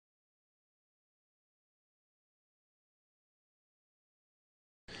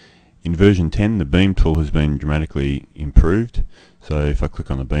In version 10, the beam tool has been dramatically improved. So if I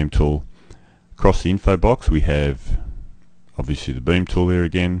click on the beam tool, across the info box we have obviously the beam tool there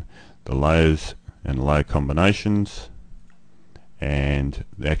again, the layers and the layer combinations, and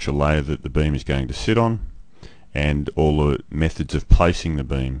the actual layer that the beam is going to sit on, and all the methods of placing the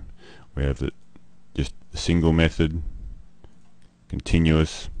beam. We have just a single method,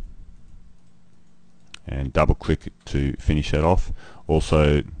 continuous, and double click to finish that off.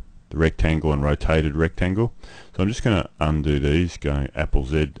 Also the rectangle and rotated rectangle. So I'm just going to undo these, going Apple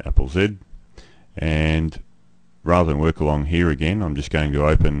Z, and rather than work along here again, I'm just going to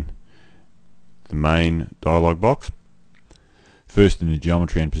open the main dialog box. First, in the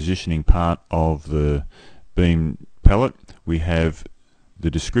geometry and positioning part of the beam palette, we have the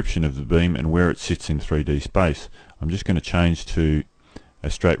description of the beam and where it sits in 3D space. I'm just going to change to a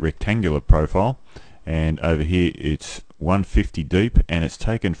straight rectangular profile, and over here it's 150 deep, and it's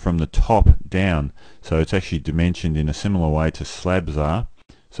taken from the top down, so it's actually dimensioned in a similar way to slabs are.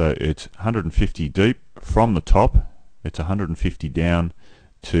 So it's 150 deep from the top, it's 150 down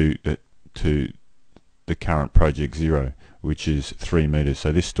to the current project 0, which is 3 meters.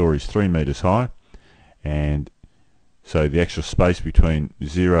 So this story is 3 meters high, and so the actual space between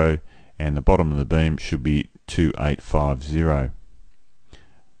 0 and the bottom of the beam should be 2850.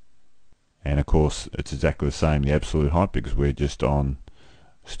 And of course it's exactly the same, the absolute height, because we're just on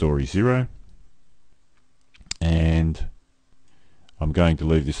story 0. And I'm going to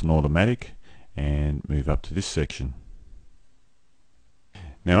leave this on automatic and move up to this section.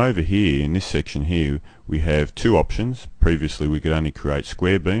 Now over here in this section here we have two options. Previously we could only create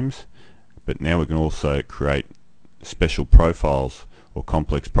square beams, but now we can also create special profiles or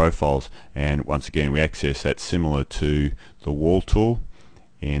complex profiles, and once again we access that similar to the wall tool,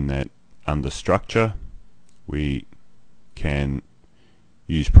 in that under structure we can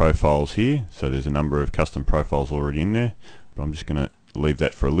use profiles here. So there's a number of custom profiles already in there, but I'm just going to leave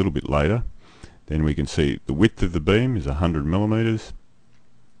that for a little bit later. Then we can see the width of the beam is 100 millimeters.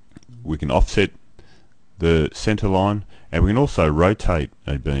 We can offset the center line, and we can also rotate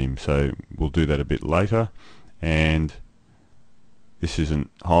a beam, so we'll do that a bit later. And this isn't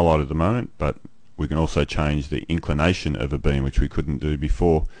highlighted at the moment, but we can also change the inclination of a beam, which we couldn't do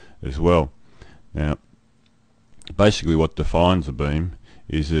before as well. Now basically what defines a beam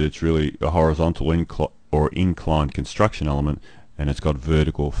is that it's really a horizontal or inclined construction element, and it's got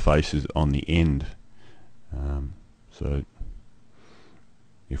vertical faces on the end. So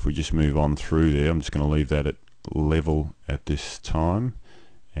if we just move on through there, I'm just going to leave that at level at this time,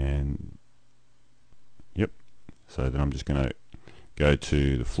 and yep. So then I'm just going to go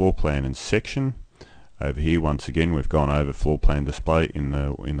to the floor plan and section. Over here once again we've gone over floor plan display in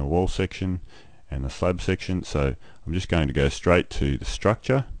the wall section and the slab section, so I'm just going to go straight to the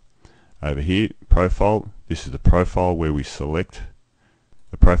structure. Over here, profile, this is the profile where we select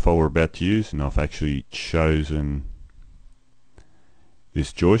the profile we're about to use, and I've actually chosen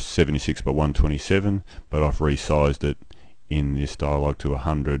this joist 76 by 127, but I've resized it in this dialog to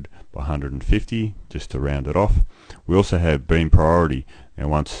 100 by 150 just to round it off. We also have beam priority. Now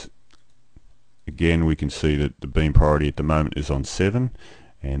once again we can see that the beam priority at the moment is on 7,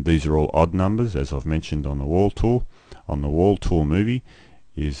 and these are all odd numbers, as I've mentioned on the wall tool. On the wall tool movie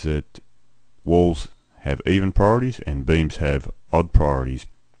is that walls have even priorities and beams have odd priorities.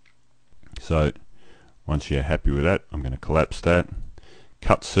 So once you're happy with that, I'm going to collapse that.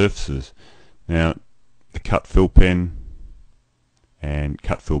 Cut surfaces. Now the cut fill pen and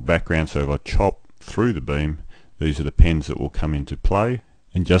cut fill background, so if I chop through the beam, these are the pens that will come into play.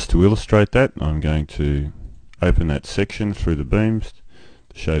 And just to illustrate that, I'm going to open that section through the beams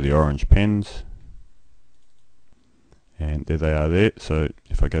to show the orange pens, and there they are there. So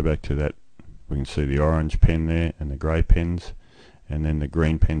if I go back to that, we can see the orange pen there and the grey pens, and then the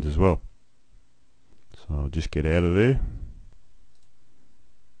green pens as well. So I'll just get out of there.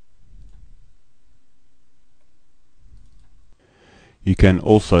 You can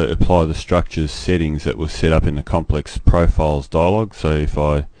also apply the structures settings that were set up in the complex profiles dialog. So if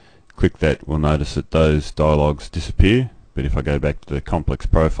I click that, we'll notice that those dialogs disappear, but if I go back to the complex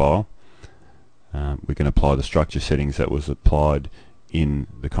profile, we can apply the structure settings that was applied in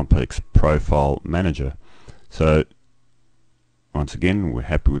the complex profile manager. So once again, we're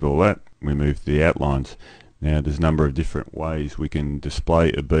happy with all that. We move to the outlines. Now there's a number of different ways we can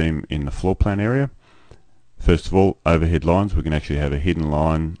display a beam in the floor plan area. First of all, overhead lines, we can actually have a hidden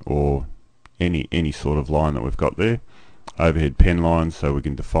line or any sort of line that we've got there. Overhead pen lines, so we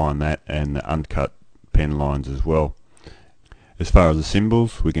can define that, and the uncut pen lines as well. As far as the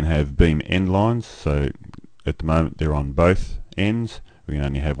symbols, we can have beam end lines, so at the moment they're on both ends, We can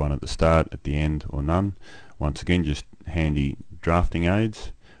only have one at the start, at the end, or none. Once again, just handy drafting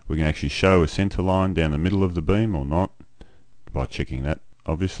aids. We can actually show a center line down the middle of the beam or not by checking that,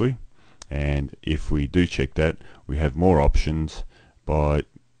 obviously. And if we do check that, we have more options by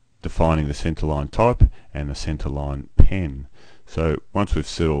defining the center line type and the center line pen. So once we've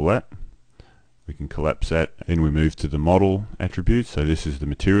set all that, we can collapse that. Then we move to the model attribute. So this is the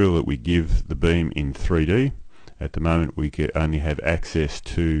material that we give the beam in 3D. At the moment we only have access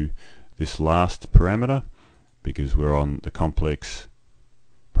to this last parameter because we're on the complex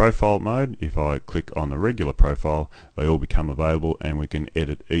profile mode. If I click on the regular profile, they all become available and we can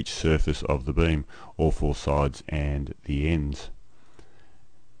edit each surface of the beam, all four sides and the ends.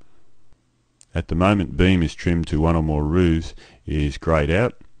 At the moment, beam is trimmed to one or more roofs is grayed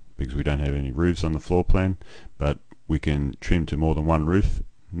out because we don't have any roofs on the floor plan, but we can trim to more than one roof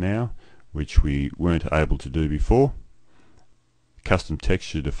now, which we weren't able to do before. Custom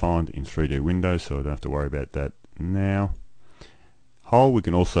texture defined in 3D Windows, so I don't have to worry about that now. Hole, we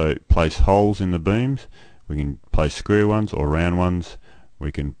can also place holes in the beams. We can place square ones or round ones.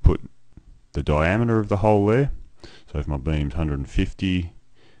 We can put the diameter of the hole there. So if my beam's 150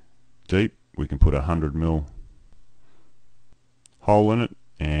 deep, we can put a 100mm hole in it,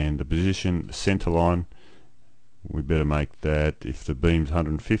 and the position, the center line, we better make that, if the beam's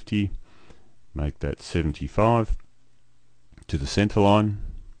 150, make that 75 to the center line,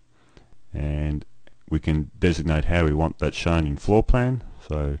 and we can designate how we want that shown in floor plan.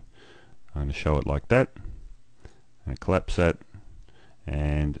 So I'm going to show it like that and collapse that,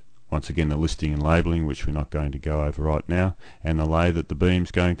 and once again the listing and labeling, which we're not going to go over right now, and the lay that the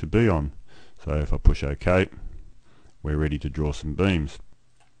beam's going to be on. So if I push OK, we're ready to draw some beams.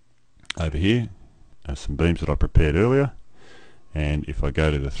 Over here are some beams that I prepared earlier, and if I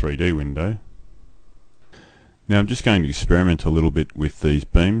go to the 3D window, now I'm just going to experiment a little bit with these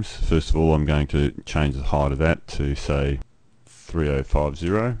beams. First of all, I'm going to change the height of that to say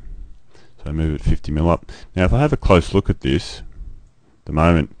 3050, so move it 50mm up. Now if I have a close look at this, at the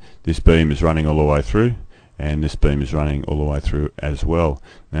moment this beam is running all the way through, and this beam is running all the way through as well.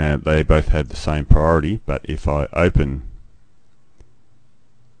 Now they both have the same priority, but if I open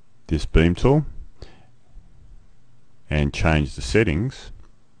this beam tool and change the settings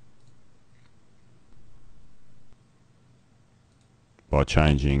by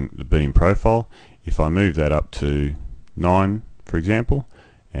changing the beam profile, if I move that up to 9 for example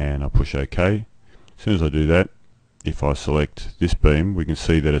and I push OK, as soon as I do that, if I select this beam, we can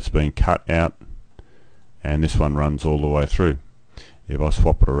see that it's been cut out and this one runs all the way through. If I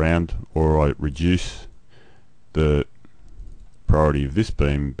swap it around or I reduce the priority of this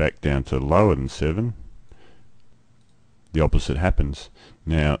beam back down to lower than 7, the opposite happens.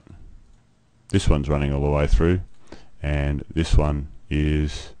 Now this one's running all the way through and this one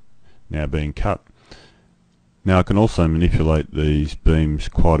is now being cut. Now I can also manipulate these beams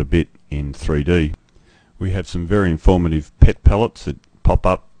quite a bit in 3D. We have some very informative pet palettes that pop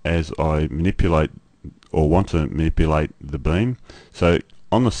up as I manipulate or want to manipulate the beam. So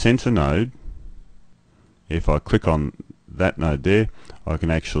on the center node, if I click on that node there, I can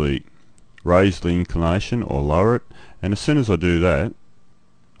actually raise the inclination or lower it, and as soon as I do that,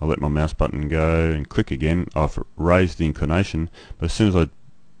 I'll let my mouse button go and click again. I've raised the inclination, but as soon as I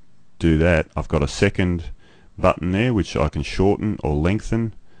do that, I've got a second button there which I can shorten or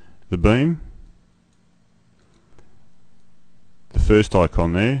lengthen the beam. The first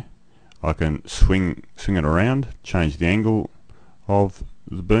icon there, I can swing it around, change the angle of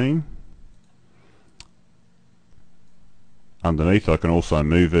the beam. Underneath I can also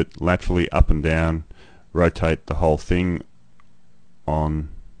move it laterally up and down, rotate the whole thing on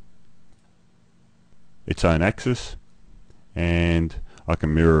its own axis, and I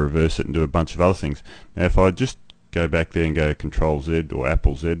can mirror reverse it and do a bunch of other things. Now if I just go back there and go Control Z or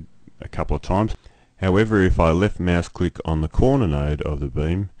Apple Z a couple of times, however if I left mouse click on the corner node of the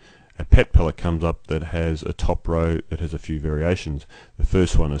beam, a pet palette comes up that has a top row that has a few variations. The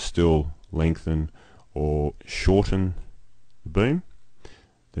first one is still lengthen or shorten the beam.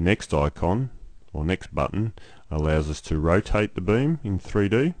 The next icon or next button allows us to rotate the beam in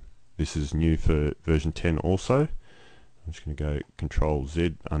 3D. This is new for version 10 also. I'm just going to go Control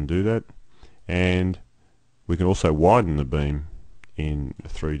Z, undo that, and we can also widen the beam in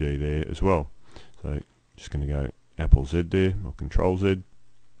 3D there as well. So just going to go Apple Z there or Control Z.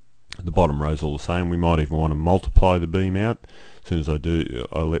 The bottom row is all the same. We might even want to multiply the beam out. As soon as I do,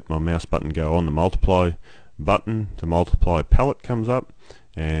 I let my mouse button go on the multiply button. The multiply palette comes up,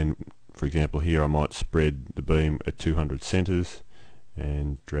 and for example here I might spread the beam at 200 centers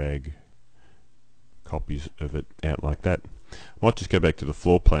and drag copies of it out like that. I might just go back to the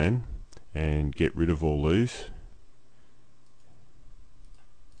floor plan and get rid of all these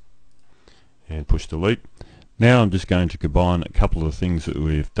and push delete. Now I'm just going to combine a couple of the things that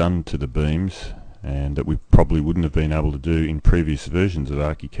we've done to the beams and that we probably wouldn't have been able to do in previous versions of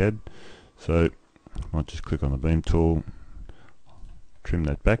ArchiCAD. So I might just click on the beam tool, trim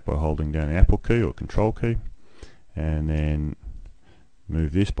that back by holding down the Apple key or Control key, and then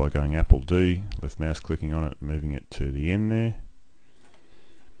move this by going Apple D, left mouse clicking on it, moving it to the end there.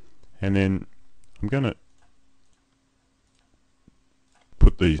 And then I'm going to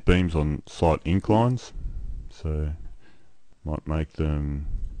put these beams on slight inclines, so might make them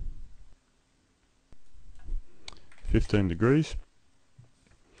 15 degrees.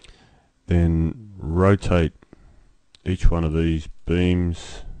 Then rotate each one of these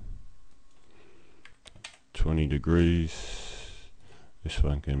beams 20 degrees. This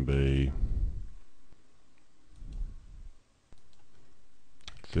one can be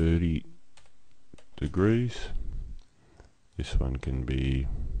 30 degrees. This one can be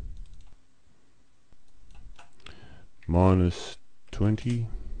minus 20,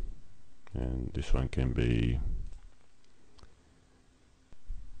 and this one can be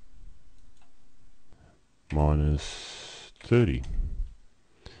minus 30.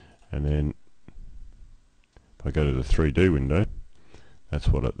 And then if I go to the 3D window, that's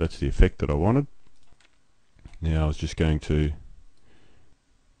the effect that I wanted. Now I was just going to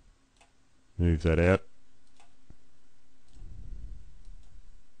move that out.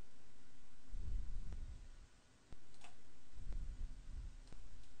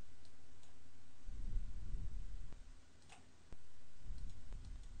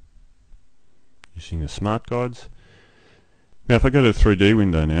 Using the smart guides. Now if I go to the 3D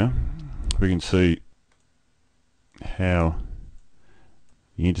window now, we can see how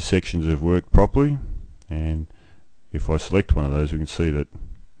the intersections have worked properly, and if I select one of those we can see that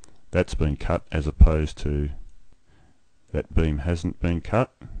that's been cut as opposed to that beam hasn't been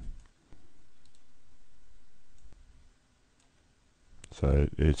cut. So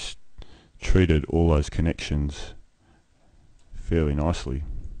it's treated all those connections fairly nicely.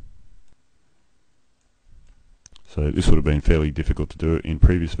 So this would have been fairly difficult to do it in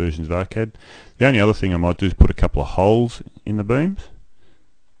previous versions of ArchiCAD. The only other thing I might do is put a couple of holes in the beams.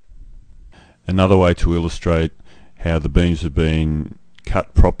 Another way to illustrate how the beams have been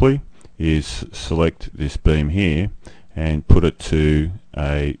cut properly is select this beam here and put it to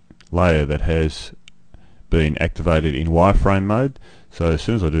a layer that has been activated in wireframe mode. So as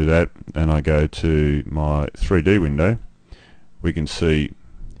soon as I do that and I go to my 3D window, we can see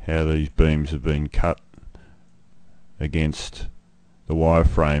how these beams have been cut against the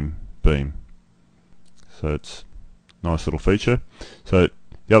wireframe beam. So it's a nice little feature. So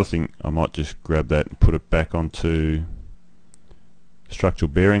the other thing, I might just grab that and put it back onto structural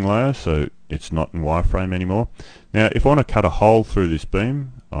bearing layer so it's not in wireframe anymore. Now if I want to cut a hole through this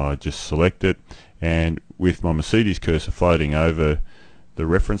beam, I just select it, and with my Mercedes cursor floating over the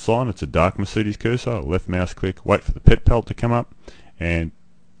reference line, it's a dark Mercedes cursor, I'll left mouse click, wait for the pet palette to come up, and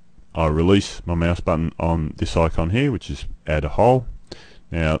I release my mouse button on this icon here, which is add a hole.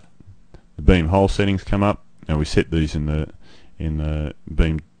 Now the beam hole settings come up. Now we set these in the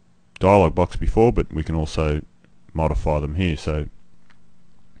beam dialog box before, but we can also modify them here. So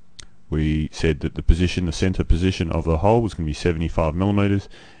we said that the center position of the hole was going to be 75 millimeters,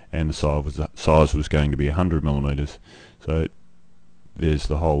 and the size was going to be 100 millimeters. So there's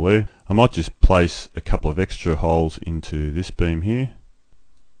the hole there. I might just place a couple of extra holes into this beam here.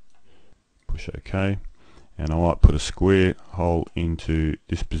 Push OK, and I might put a square hole into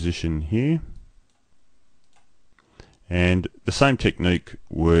this position here. And the same technique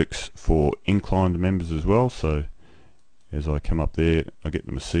works for inclined members as well. So as I come up there, I get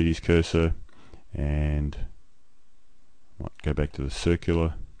the Mercedes cursor and I might go back to the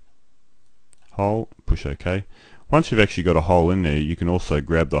circular hole, push OK. Once you've actually got a hole in there, you can also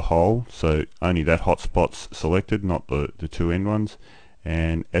grab the hole, so only that hotspot's selected, not the two end ones.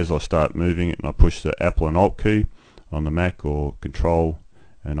 And as I start moving it and I push the Apple and Alt key on the Mac or Control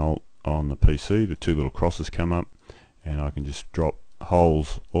and Alt on the PC, the two little crosses come up and I can just drop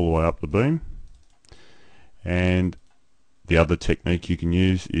holes all the way up the beam. And the other technique you can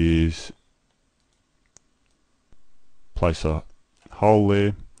use is place a hole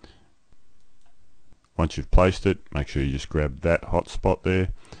there. Once you've placed it, make sure you just grab that hotspot there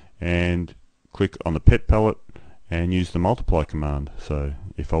and click on the pet palette and use the multiply command. So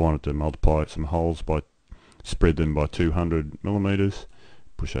if I wanted to multiply some holes by spread them by 200 millimeters,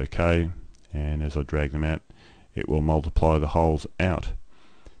 push OK, and as I drag them out it will multiply the holes out.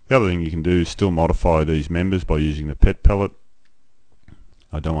 The other thing you can do is still modify these members by using the pet palette.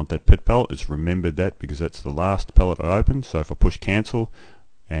 I don't want that pet palette. It's remembered that because that's the last palette I opened. So if I push cancel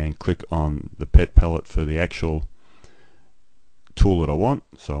and click on the pet palette for the actual tool that I want,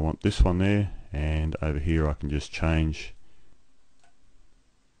 so I want this one there, and over here I can just change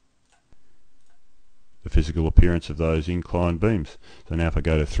the physical appearance of those inclined beams. So now if I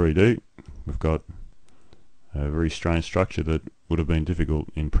go to 3D, we've got a very strange structure that would have been difficult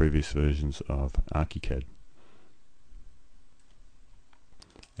in previous versions of ArchiCAD.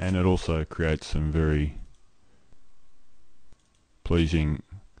 And it also creates some very pleasing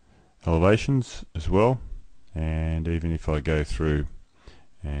elevations as well. And even if I go through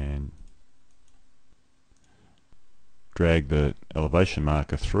and drag the elevation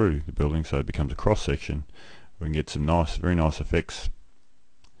marker through the building so it becomes a cross section, we can get some nice, very nice effects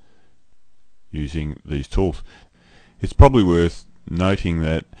using these tools. It's probably worth noting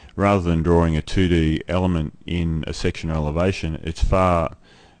that rather than drawing a 2D element in a section or elevation, it's far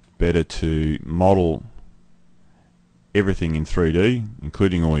better to model everything in 3D,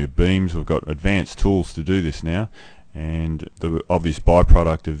 including all your beams. We've got advanced tools to do this now, and the obvious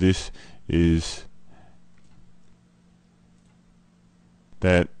byproduct of this is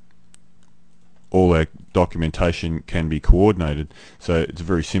that all our documentation can be coordinated. So it's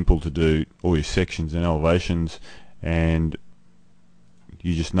very simple to do all your sections and elevations, and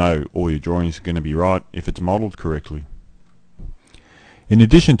you just know all your drawings are going to be right if it's modeled correctly. In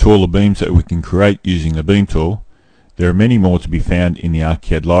addition to all the beams that we can create using the beam tool, there are many more to be found in the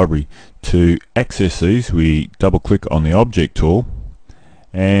ArchiCAD library. To access these, we double click on the object tool,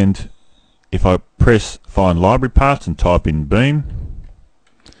 and if I press find library parts and type in beam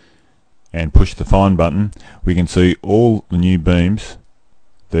and push the find button, we can see all the new beams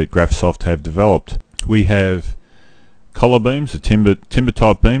that Graphisoft have developed. We have collar beams, the timber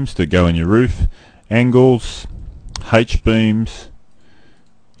type beams that go in your roof, angles, H beams,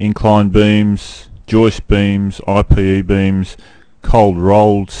 inclined beams, joist beams, IPE beams, cold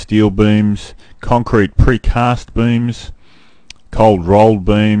rolled steel beams, concrete precast beams, cold rolled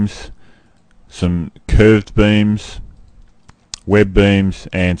beams, some curved beams, web beams,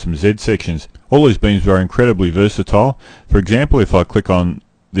 and some Z sections. All these beams are incredibly versatile. For example, if I click on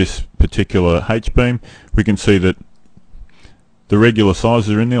this particular H beam, we can see that the regular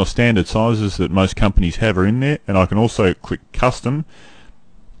sizes are in there, or standard sizes that most companies have are in there, and I can also click custom,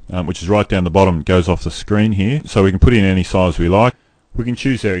 which is right down the bottom. It goes off the screen here, so we can put in any size we like. We can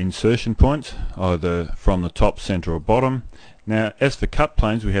choose our insertion points either from the top, center, or bottom. Now, as for cut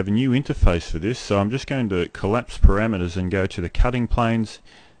planes, we have a new interface for this, so I'm just going to collapse parameters and go to the cutting planes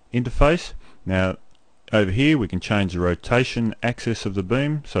interface. Now, over here we can change the rotation axis of the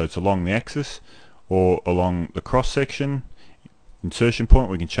beam, so it's along the axis or along the cross section. Insertion point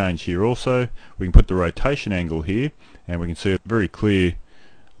we can change here also. We can put the rotation angle here, and we can see a very clear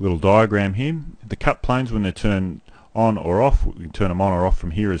little diagram here. The cut planes, when they're turned on or off, we can turn them on or off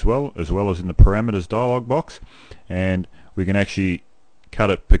from here as well as in the parameters dialog box, and we can actually cut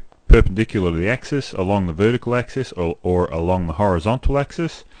it perpendicular to the axis, along the vertical axis, or along the horizontal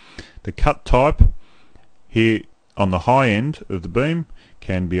axis. The cut type here on the high end of the beam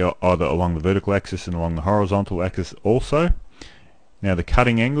can be either along the vertical axis and along the horizontal axis also. Now the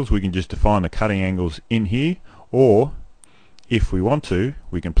cutting angles, we can just define the cutting angles in here, or if we want to,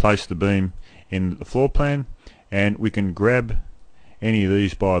 we can place the beam in the floor plan, and we can grab any of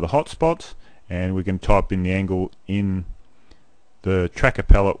these by the hotspots, and we can type in the angle in the tracker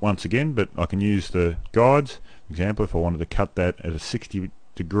palette once again, but I can use the guides. For example, if I wanted to cut that at a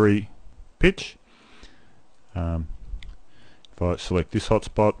 60-degree pitch, if I select this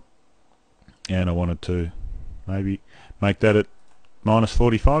hotspot and I wanted to maybe make that at minus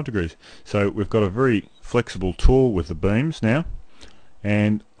 45 degrees. So we've got a very flexible tool with the beams now,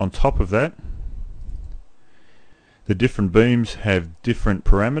 and on top of that, the different beams have different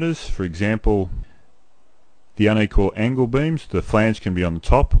parameters. For example, the unequal angle beams, the flange can be on the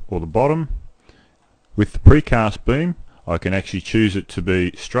top or the bottom. With the precast beam, I can actually choose it to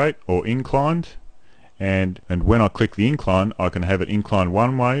be straight or inclined, and when I click the incline, I can have it inclined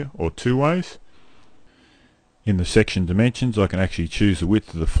one way or two ways. In the section dimensions, I can actually choose the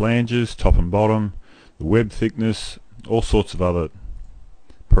width of the flanges, top and bottom, the web thickness, all sorts of other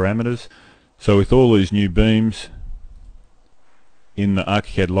parameters. So with all these new beams in the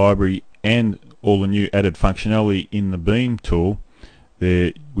ArchiCAD library and all the new added functionality in the beam tool,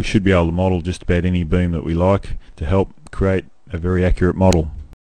 we should be able to model just about any beam that we like to help create a very accurate model.